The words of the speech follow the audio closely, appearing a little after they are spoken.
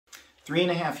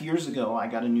3.5 years ago, I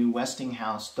got a new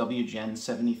Westinghouse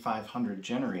WGen7500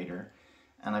 generator,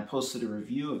 and I posted a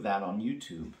review of that on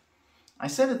YouTube. I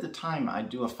said at the time I'd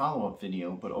do a follow-up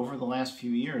video, but over the last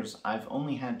few years, I've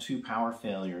only had 2 power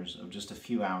failures of just a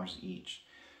few hours each.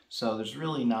 So there's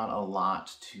really not a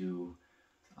lot to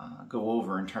go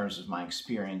over in terms of my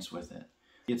experience with it.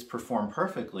 It's performed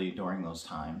perfectly during those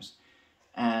times,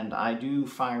 and I do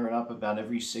fire it up about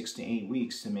every 6 to 8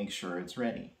 weeks to make sure it's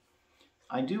ready.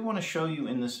 I do want to show you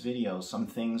in this video some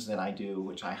things that I do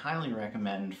which I highly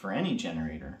recommend for any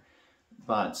generator,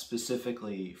 but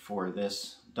specifically for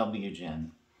this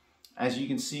WGen. As you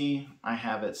can see, I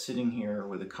have it sitting here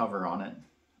with a cover on it,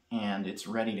 and it's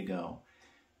ready to go.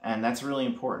 And that's really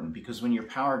important because when your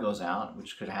power goes out,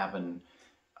 which could happen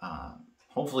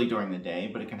hopefully during the day,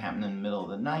 but it can happen in the middle of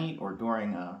the night or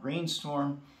during a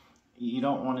rainstorm, you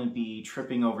don't want to be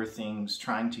tripping over things,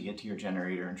 trying to get to your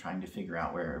generator and trying to figure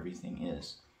out where everything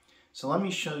is. So let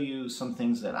me show you some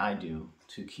things that I do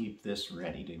to keep this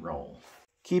ready to roll.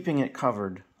 Keeping it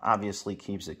covered obviously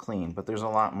keeps it clean, but there's a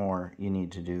lot more you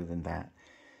need to do than that.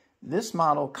 This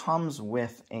model comes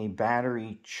with a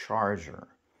battery charger,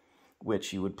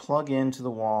 which you would plug into the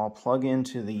wall, plug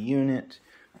into the unit,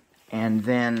 and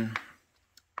then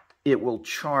it will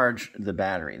charge the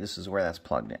battery. This is where that's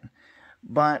plugged in.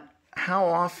 But how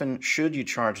often should you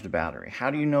charge the battery?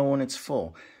 How do you know when it's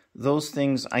full? Those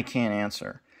things I can't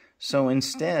answer. So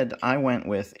instead, I went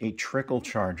with a trickle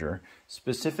charger,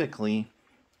 specifically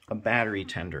a battery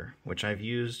tender, which I've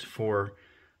used for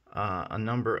a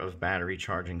number of battery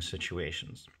charging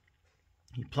situations.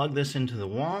 You plug this into the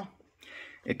wall.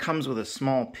 It comes with a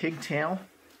small pigtail,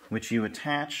 which you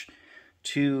attach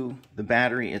to the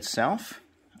battery itself.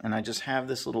 And I just have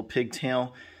this little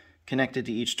pigtail connected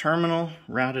to each terminal,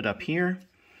 routed up here,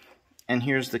 and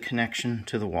here's the connection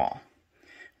to the wall.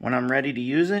 When I'm ready to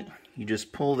use it, you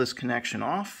just pull this connection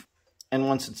off, and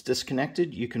once it's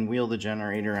disconnected, you can wheel the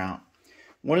generator out.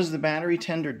 What does the battery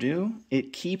tender do?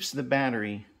 It keeps the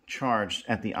battery charged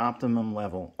at the optimum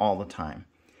level all the time.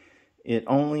 It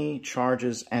only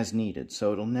charges as needed,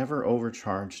 so it'll never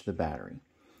overcharge the battery.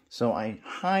 So I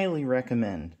highly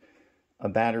recommend a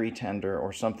battery tender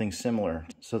or something similar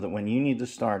so that when you need to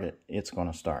start it, it's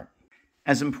going to start.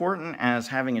 As important as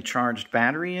having a charged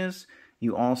battery is,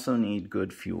 you also need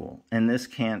good fuel, and this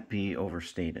can't be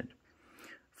overstated.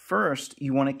 First,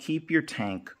 you want to keep your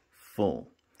tank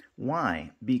full.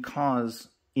 Why? Because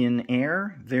in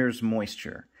air, there's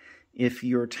moisture. If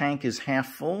your tank is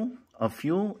half full of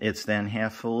fuel, it's then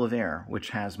half full of air, which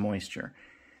has moisture.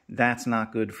 That's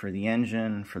not good for the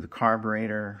engine, for the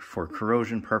carburetor, for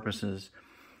corrosion purposes.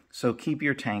 So keep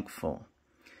your tank full.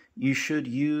 You should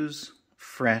use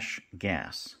fresh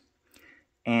gas.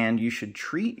 And you should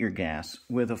treat your gas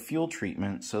with a fuel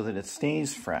treatment so that it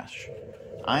stays fresh.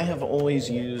 I have always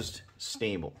used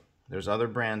Stable. There's other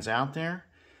brands out there,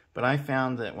 but I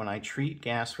found that when I treat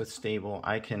gas with Stable,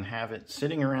 I can have it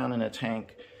sitting around in a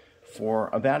tank for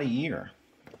about a year,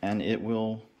 and it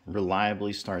will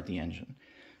reliably start the engine.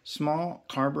 Small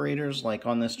carburetors, like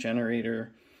on this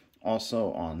generator,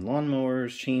 also on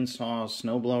lawnmowers, chainsaws,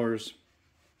 snowblowers,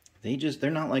 they're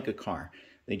not like a car.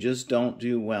 They just don't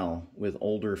do well with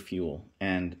older fuel,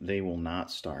 and they will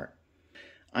not start.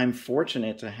 I'm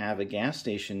fortunate to have a gas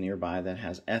station nearby that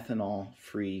has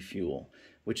ethanol-free fuel,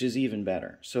 which is even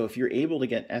better. So if you're able to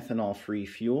get ethanol-free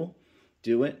fuel,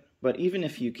 do it. But even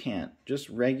if you can't, just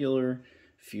regular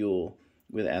fuel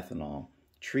with ethanol.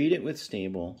 Treat it with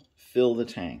Stable, fill the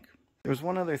tank. There's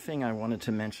one other thing I wanted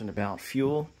to mention about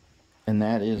fuel, and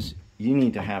that is you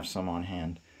need to have some on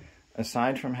hand.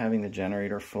 Aside from having the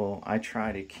generator full, I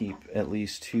try to keep at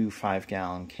least 2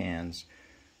 5-gallon cans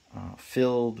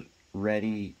filled,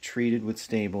 ready, treated with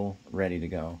Stable, ready to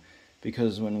go.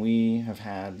 Because when we have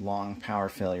had long power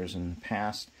failures in the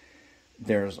past,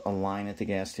 there's a line at the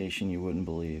gas station you wouldn't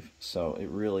believe. So it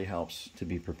really helps to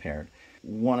be prepared.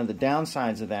 One of the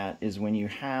downsides of that is when you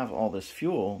have all this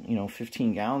fuel,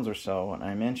 15 gallons or so, and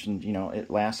I mentioned, it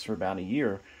lasts for about a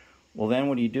year. Well, then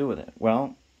what do you do with it?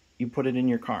 Well, you put it in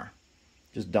your car.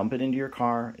 Just dump it into your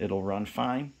car, it'll run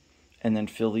fine, and then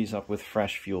fill these up with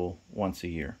fresh fuel once a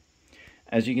year.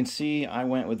 As you can see, I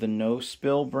went with the No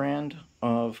Spill brand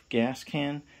of gas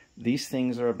can. These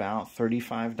things are about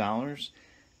 $35.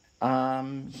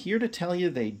 Here to tell you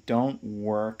they don't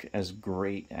work as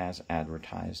great as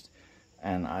advertised,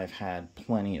 and I've had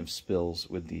plenty of spills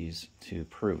with these to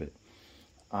prove it.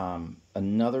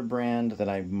 Another brand that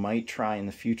I might try in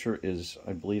the future is,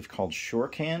 I believe, called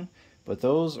SureCan, but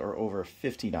those are over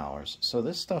 $50. So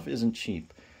this stuff isn't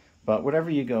cheap. But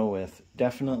whatever you go with,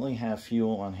 definitely have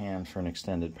fuel on hand for an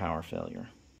extended power failure.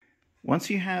 Once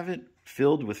you have it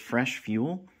filled with fresh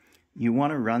fuel, you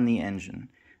want to run the engine.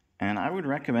 And I would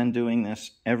recommend doing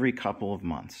this every couple of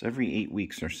months, every 8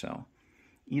 weeks or so.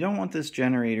 You don't want this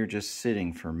generator just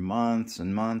sitting for months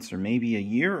and months or maybe a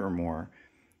year or more,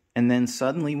 and then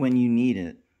suddenly when you need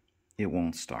it, it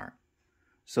won't start.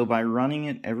 So by running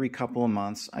it every couple of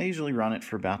months, I usually run it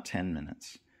for about 10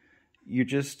 minutes. You're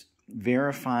just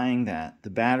verifying that the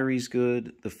battery's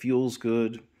good, the fuel's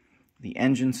good, the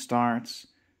engine starts,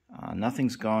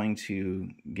 nothing's going to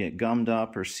get gummed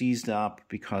up or seized up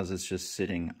because it's just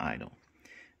sitting idle.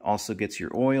 Also gets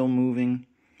your oil moving,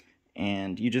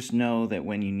 and you just know that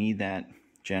when you need that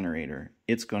generator,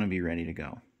 it's going to be ready to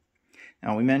go.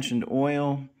 Now, we mentioned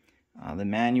oil. The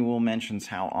manual mentions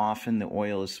how often the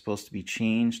oil is supposed to be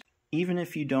changed. Even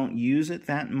if you don't use it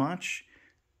that much,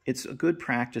 it's a good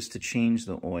practice to change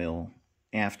the oil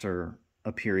after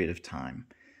a period of time.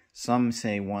 Some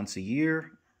say once a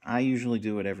year. I usually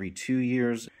do it every 2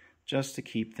 years just to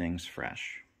keep things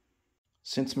fresh.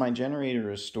 Since my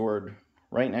generator is stored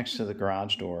right next to the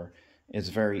garage door, it's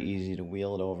very easy to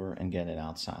wheel it over and get it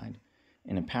outside.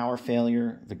 In a power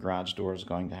failure, the garage door is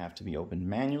going to have to be opened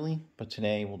manually, but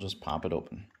today we'll just pop it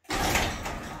open.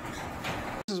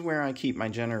 This is where I keep my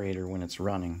generator when it's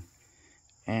running,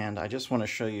 and I just want to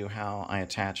show you how I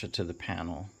attach it to the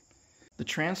panel. The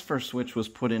transfer switch was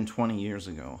put in 20 years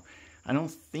ago. I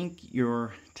don't think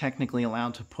you're technically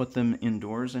allowed to put them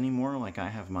indoors anymore like I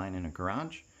have mine in a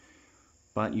garage,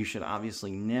 but you should obviously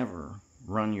never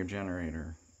run your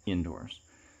generator indoors.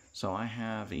 So I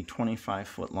have a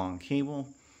 25-foot long cable.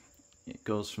 It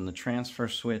goes from the transfer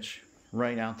switch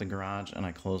right out the garage, and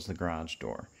I close the garage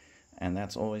door. And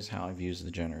that's always how I've used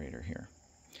the generator here.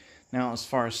 Now, as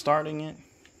far as starting it,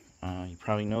 you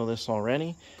probably know this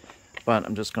already, but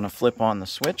I'm just going to flip on the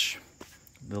switch.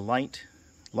 The light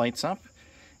lights up,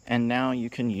 and now you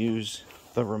can use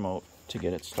the remote to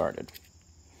get it started.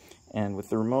 And with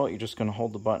the remote, you're just going to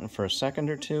hold the button for a second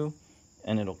or two,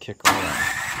 and it'll kick right on.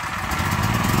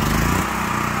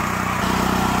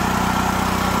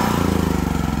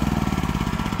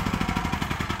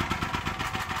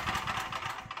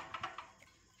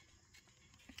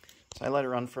 So I let it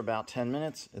run for about 10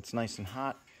 minutes. It's nice and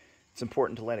hot. It's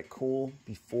important to let it cool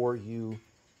before you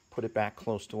put it back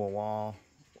close to a wall.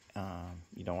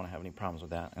 You don't want to have any problems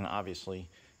with that. And obviously,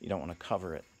 you don't want to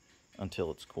cover it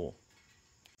until it's cool.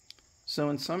 So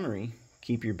in summary,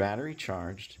 keep your battery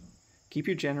charged. Keep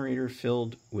your generator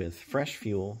filled with fresh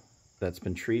fuel that's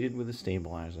been treated with a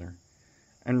stabilizer.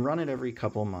 And run it every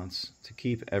couple of months to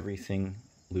keep everything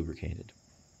lubricated.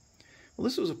 Well,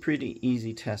 this was a pretty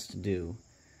easy test to do.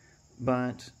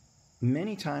 But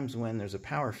many times when there's a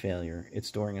power failure, it's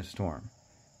during a storm.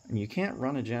 And you can't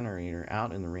run a generator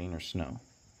out in the rain or snow.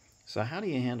 So how do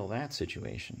you handle that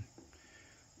situation?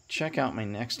 Check out my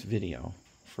next video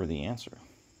for the answer.